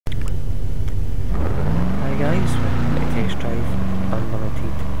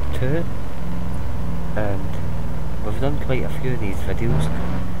to it, and we've done quite a few of these videos.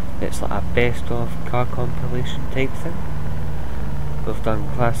 It's like a best of car compilation type thing. We've done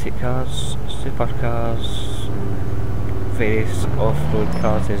classic cars, supercars, various off-road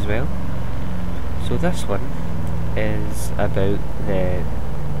cars as well. So this one is about the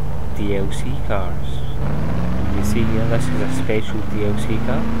DLC cars. You see here, this is a special DLC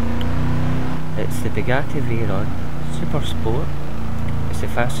car. It's the Bugatti Veyron Super Sport. It's the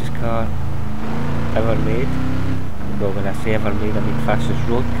fastest car ever made. Well, when I say ever made, I mean fastest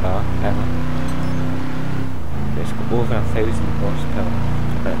road car ever. It's got over 1,000 horsepower.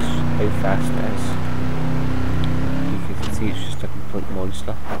 That's how fast it is. You can see it's just a complete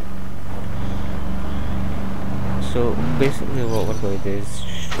monster. So basically what we're going to do is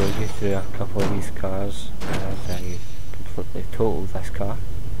show you through a couple of these cars as I completely total this car.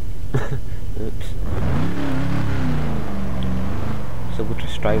 Oops. So we'll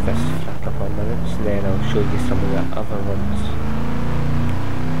just drive this for a couple of minutes and then I'll show you some of the other ones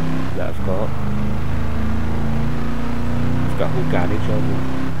that I've got. I've got a whole garage on them.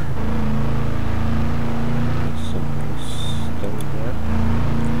 Something still there.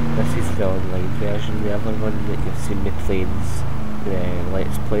 This is the online version. The other one that you've seen me playing's the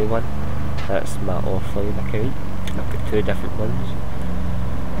Let's Play one. That's my offline account. I've got two different ones.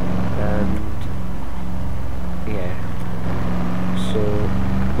 And yeah, so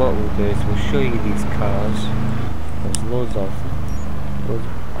what we'll do is we'll show you these cars. There's loads of them,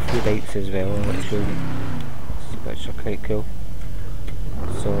 a few bikes as well I want to show you, which are quite cool.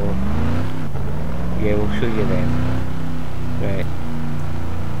 So yeah, we'll show you them. Right,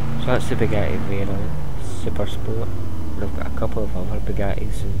 so that's the Bugatti Veyron Super Sport, and I've got a couple of other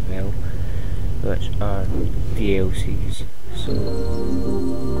Bugattis as well, which are DLCs. So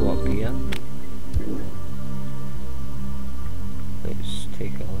go up here. Let's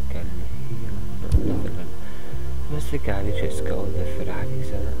take a look in here. Where's the garage? It's got all the Ferraris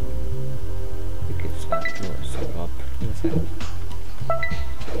in it. I think it's that. No, it's a Rob. Where's it?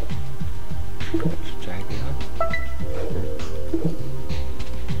 It's Jaguar.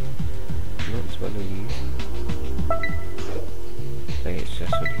 That's one of these. Right, it's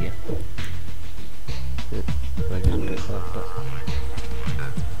this one here. I just put that up.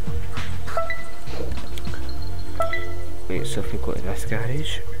 Right, so if we go to this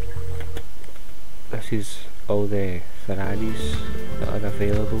garage, this is all the Ferraris that are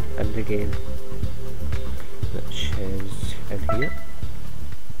available in the game, which is in here.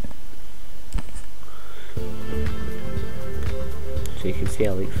 So you can see I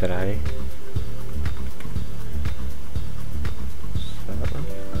like Ferrari. That one.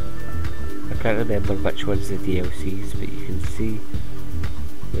 I can't remember which one's the DLCs, but you can see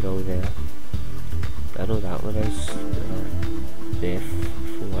they're all there. I know that one is the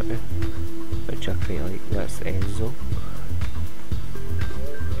F40, which I quite like. That's Enzo.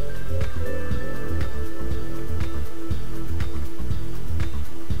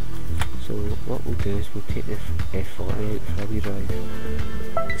 So what we'll do is we'll take the F40 out for a wee drive,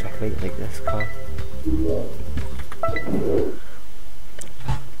 because I quite like this car.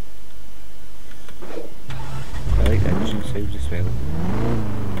 I like the engine sounds as well.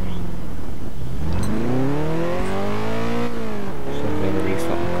 So I'm going to race up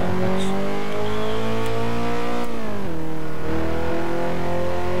and car this.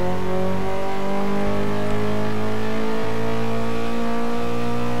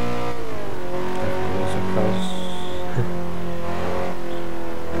 There's a cars.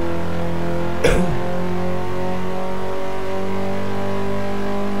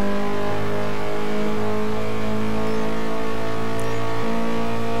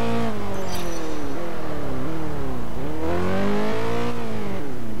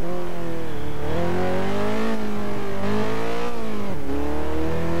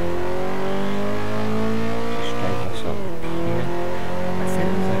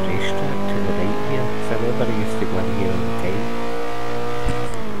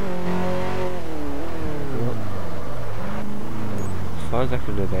 As far as I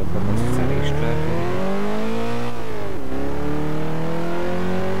can remember, this is a racetrack.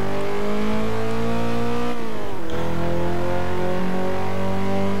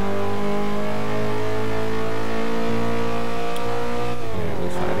 Yeah, it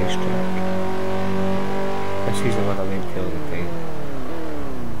looks like a racetrack. This is the one I went to all the time.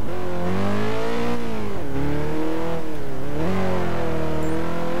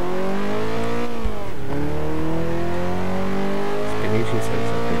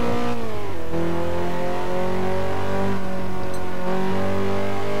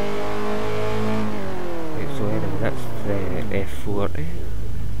 That's the F40.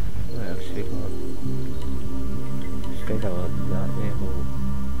 we got? Instead of on that level,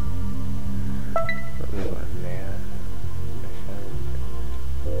 what we got in there?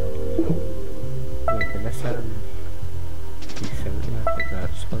 Wait, the Nissan 370, I think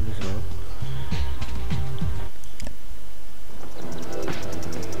that's one as well.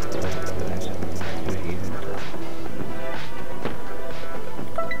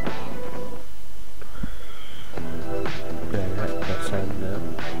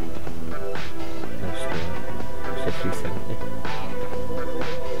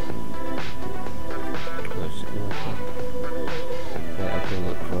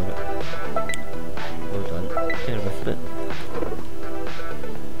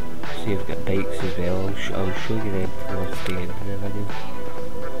 You've got bikes as well, I'll show you them towards the end of the video.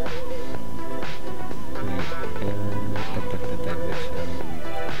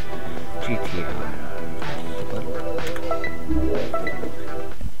 GTR.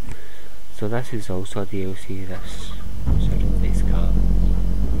 So this is also a DLC, this. It's a really nice car.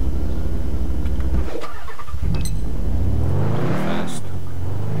 Really fast,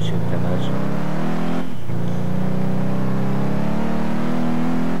 I shouldn't imagine.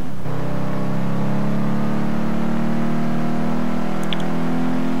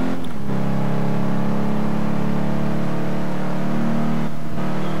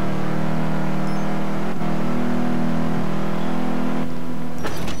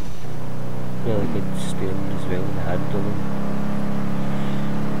 Really good steering as well, and handling.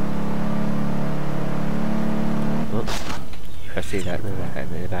 Oh, I say that in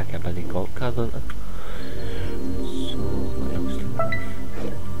the back of a bloody golf car, don't I? So, what else do we have?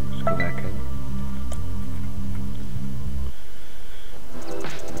 Let's go back in.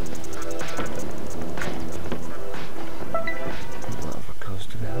 What other cars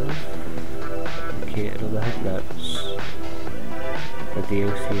do we have? Okay, I don't think that's a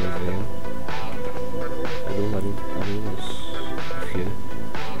DLC as well. I know there's a few.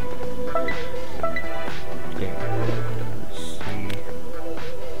 Yeah, let's see.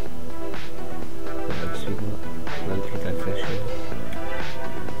 What else we got? Limited edition.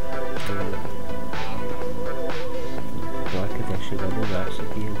 Black edition, I know that's a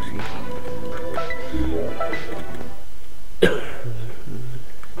DLC.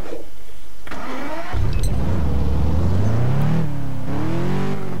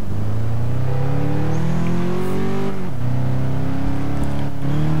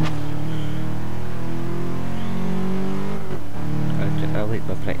 I like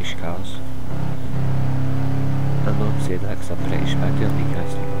my British cars. I'm not saying that because I'm British, but I do like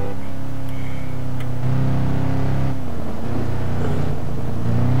Aston Martin.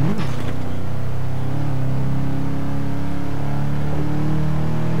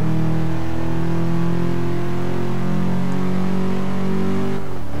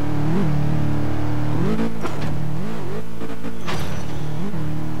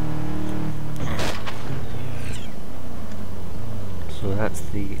 So that's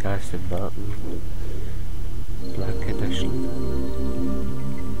the Aston Martin Black Edition.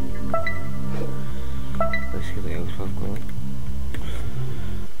 Let's see what else we've got.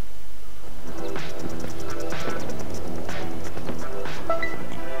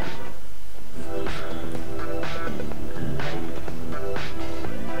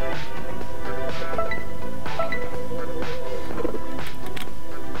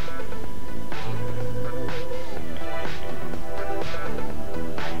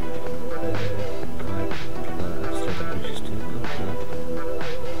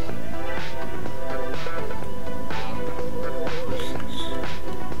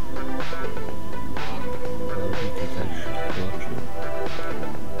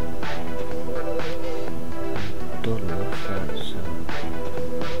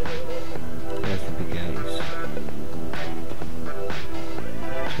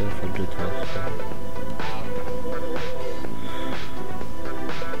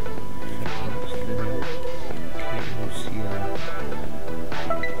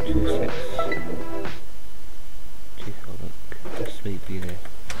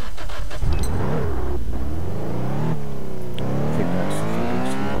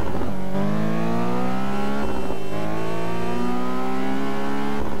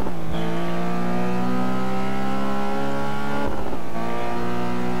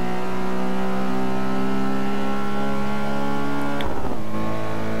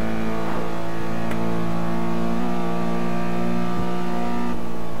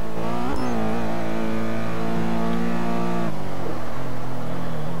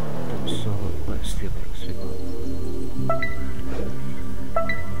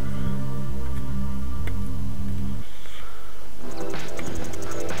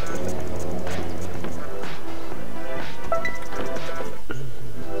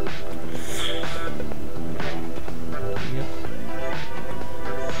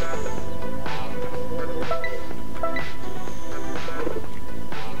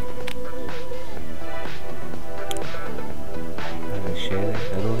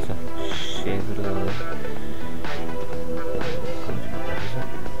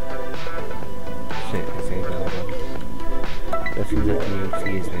 this is a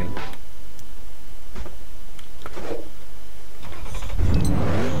DLC as well.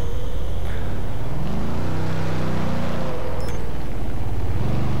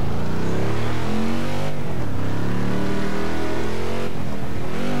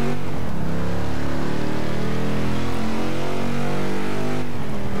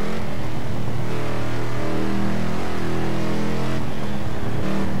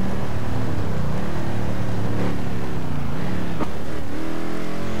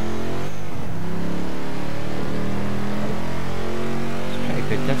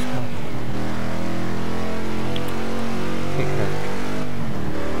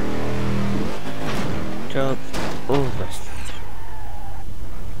 Job over.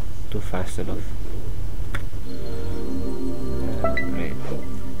 Too fast enough. Right.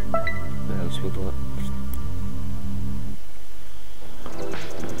 What else we got?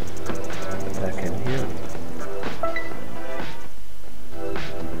 Back in here.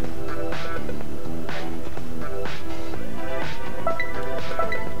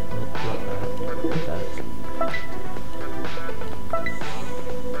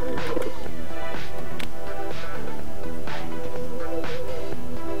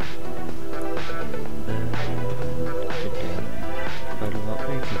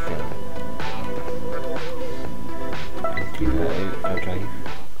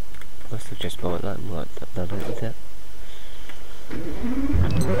 Just bought that and locked up done it with it. I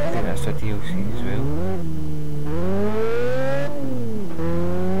think that's a DLC as well.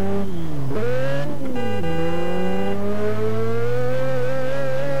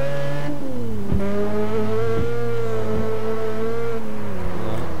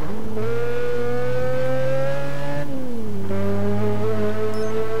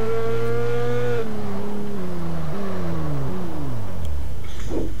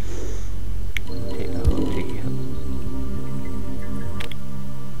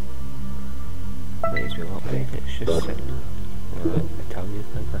 It's just sitting there. I tell you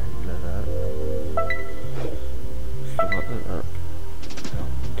thing behind that. Forgot about that. Well,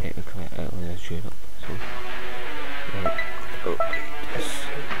 technically it only is tune up, so right. Oh, yes.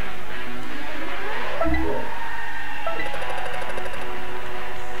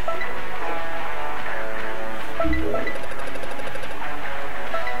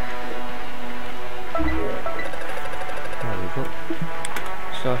 There we go.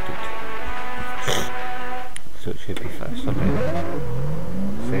 Sorted. So it should be fast, okay.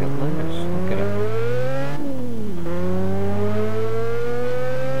 Set up like this, look at it.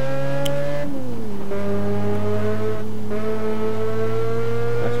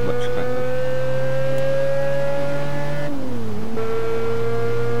 That's much quicker.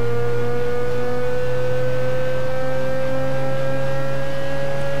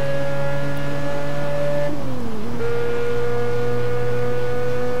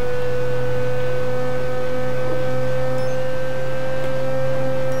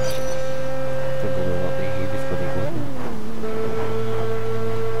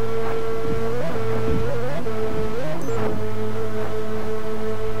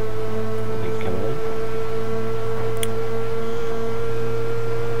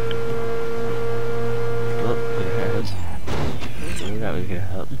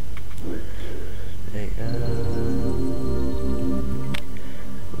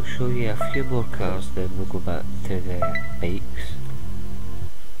 We'll show you a few more cars, then we'll go back to the bikes.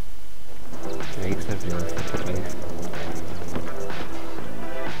 The bikes are really fun to race.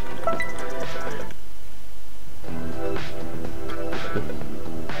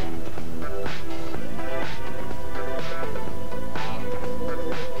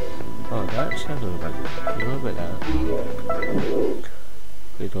 Oh, that's a little bit that.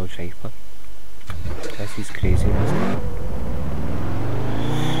 Good old Striper. This is crazy, isn't it?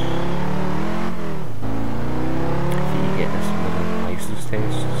 If you get this in the license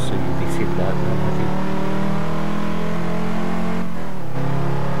test, so you'll be seeing that in the video.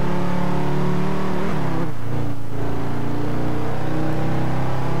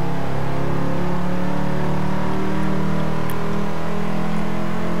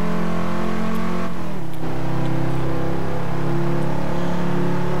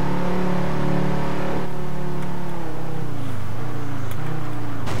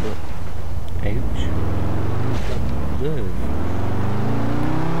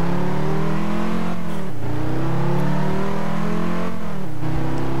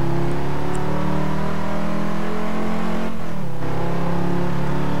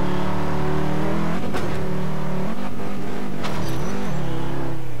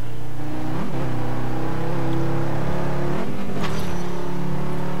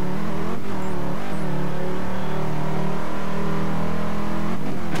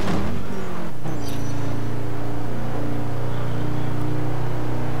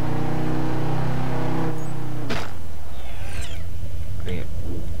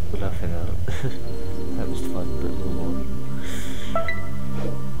 for that. That was fun, but no more.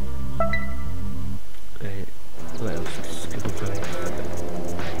 Right, what else is Google Drive?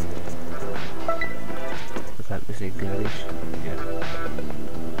 Was that the same garage? Yeah.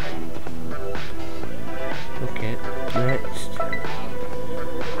 Okay, next.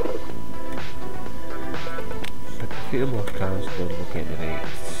 Pick a few more cars, then we'll get the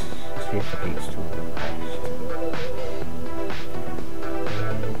bikes. See if the bikes still go fast.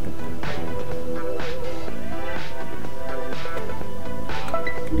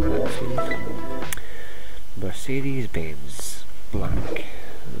 Mercedes-Benz black.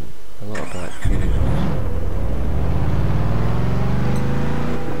 A lot of black cars.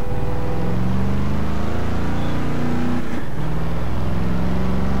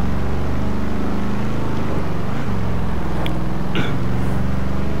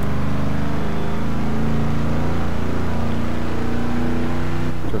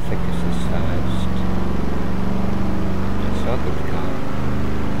 Don't think it's the size. It's a good car.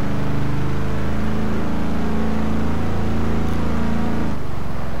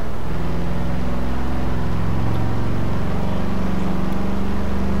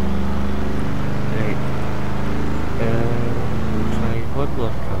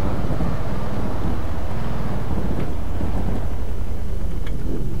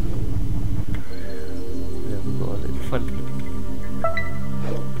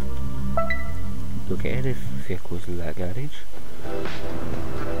 Don't get any vehicles in that garage.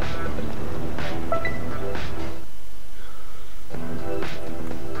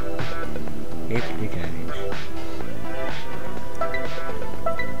 Empty garage.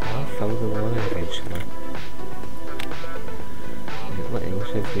 I'll fill them all eventually. What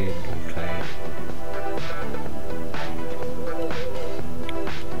else have they tried?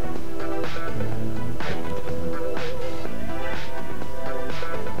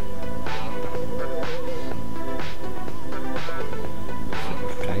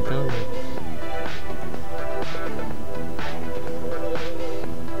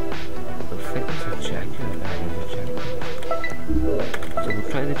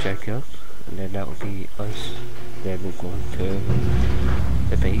 Jaguar, and then that'll be us. Then we'll go into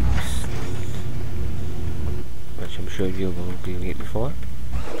the bikes, which I'm sure you will be waiting for.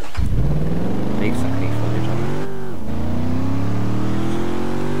 Bikes are great for the drive.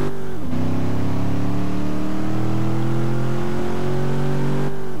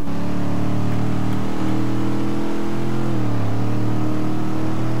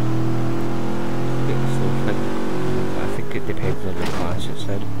 I think it depends on the class it's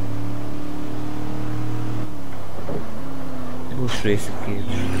in. Most racing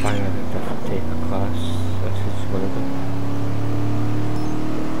games require a different type of class. This is one of them.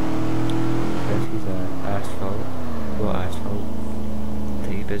 This is an asphalt, not asphalt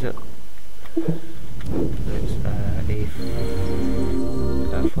type, is it? It's A4.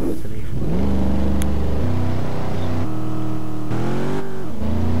 I thought it was an A4.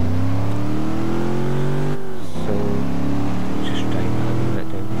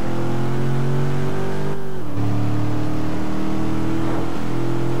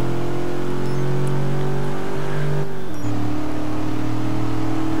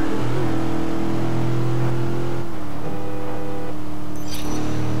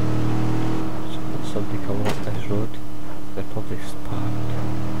 Somebody coming up this road, they're probably parked.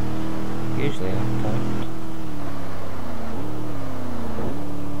 Usually I'm parked.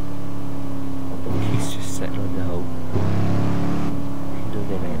 He's just sitting on the hill. You know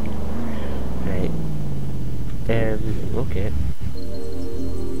the end. Right. Okay.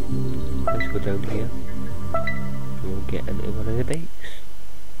 Let's go down here. We'll get into one of the bikes.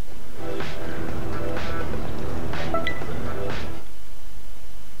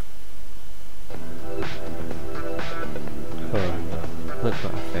 Look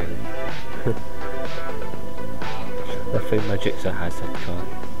what I found. I found my Jigsaw Hazard car.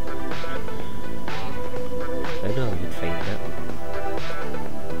 I know I would find it.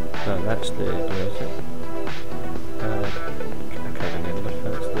 Oh, that's the... where is it? I can't remember if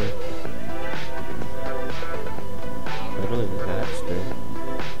that's the... I don't think that's the...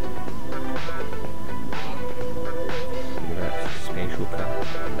 That's the special car.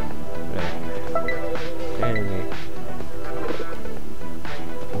 Right. Anyway.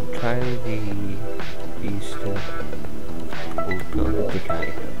 Try these two. We'll put on the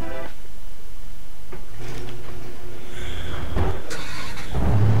Ducati.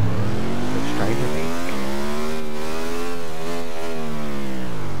 Let's try the bike.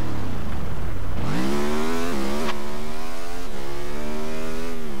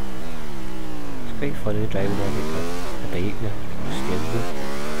 It's quite funny driving on the bike, the steering wheel.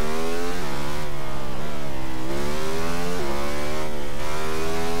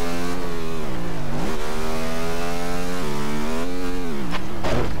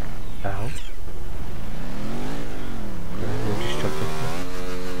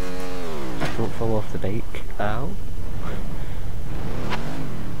 fall off the bike. Ow.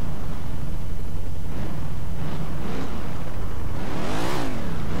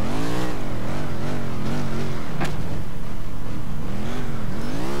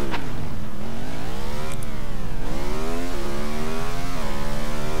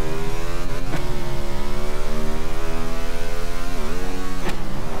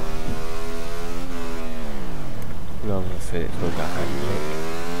 Obviously it's not got handbrake,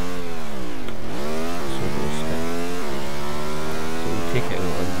 so we'll spin. So we'll take it out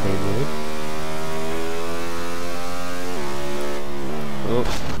on main road. Oh,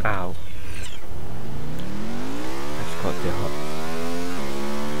 ow. That's got to hurt.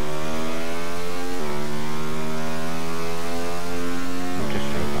 I'm just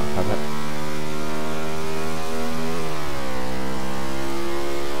trying to have it.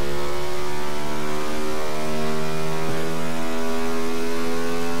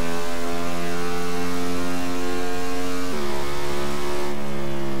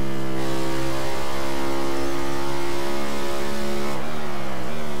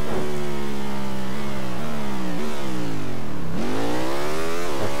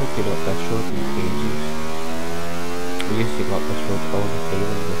 Not this road in ages. We used to go up this road all the time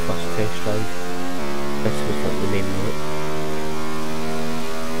in the first test drive. This was like the main road.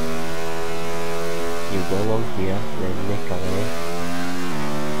 You go along here, then make a left,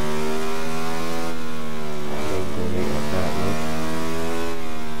 and then go right up that road.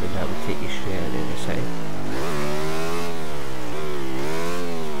 And that would take you straight into the city.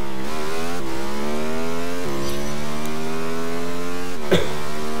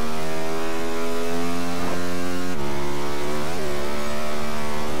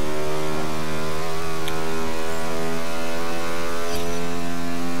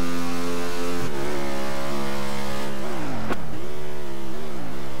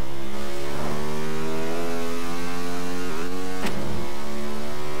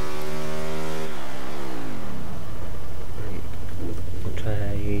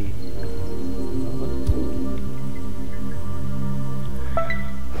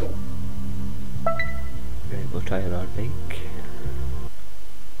 We'll try an odd bike.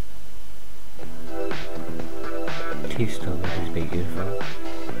 Taste of it is beautiful.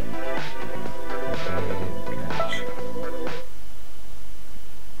 Catch.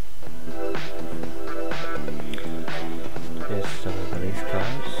 There's some of the race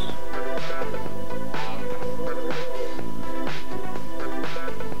cars.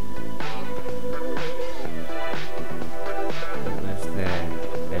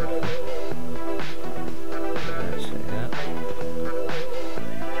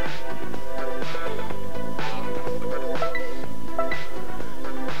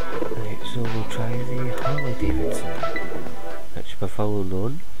 Davidson, which before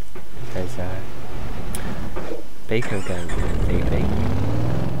known as a biker gang type bike.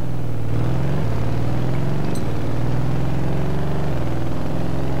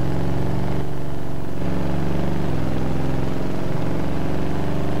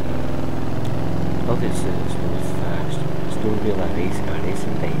 Obviously it's not fast, it's no real racing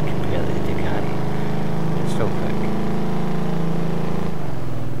bike compared to the Ducati, but it's still quick.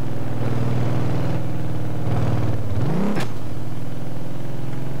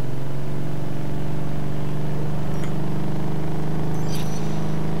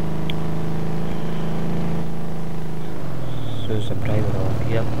 As I'm driving along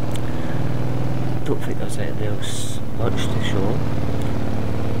here, don't think there's anything else much to show.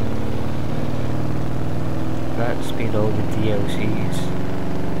 That's been all the DLCs,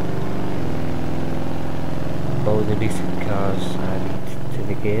 all the recent cars added to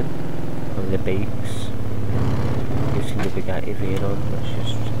the game, or the bikes. You've seen the Bugatti Veyron, which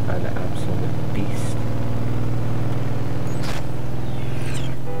is an absolute beast.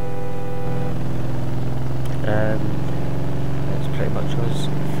 And pretty much was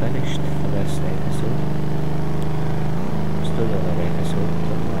finished for this episode. Still another episode,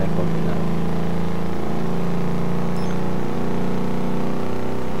 don't like on that.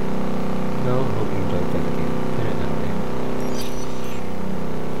 No, hope you enjoyed the video, put it that way.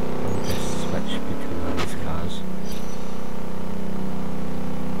 I'll just switch between all these cars.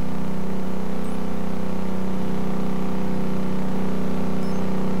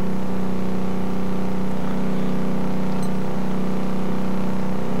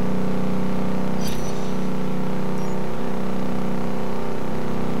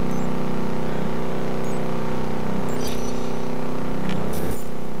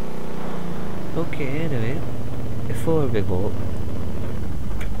 Okay, anyway, before we go,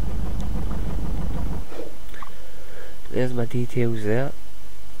 there's my details there.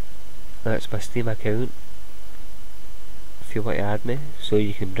 That's my Steam account. If you want to add me, so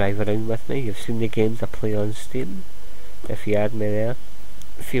you can drive around with me. You've seen the games I play on Steam. If you add me there,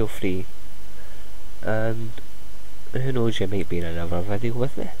 feel free. And who knows, you might be in another video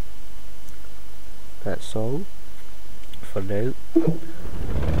with me. That's all for now.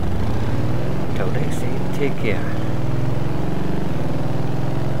 Till next time, take care.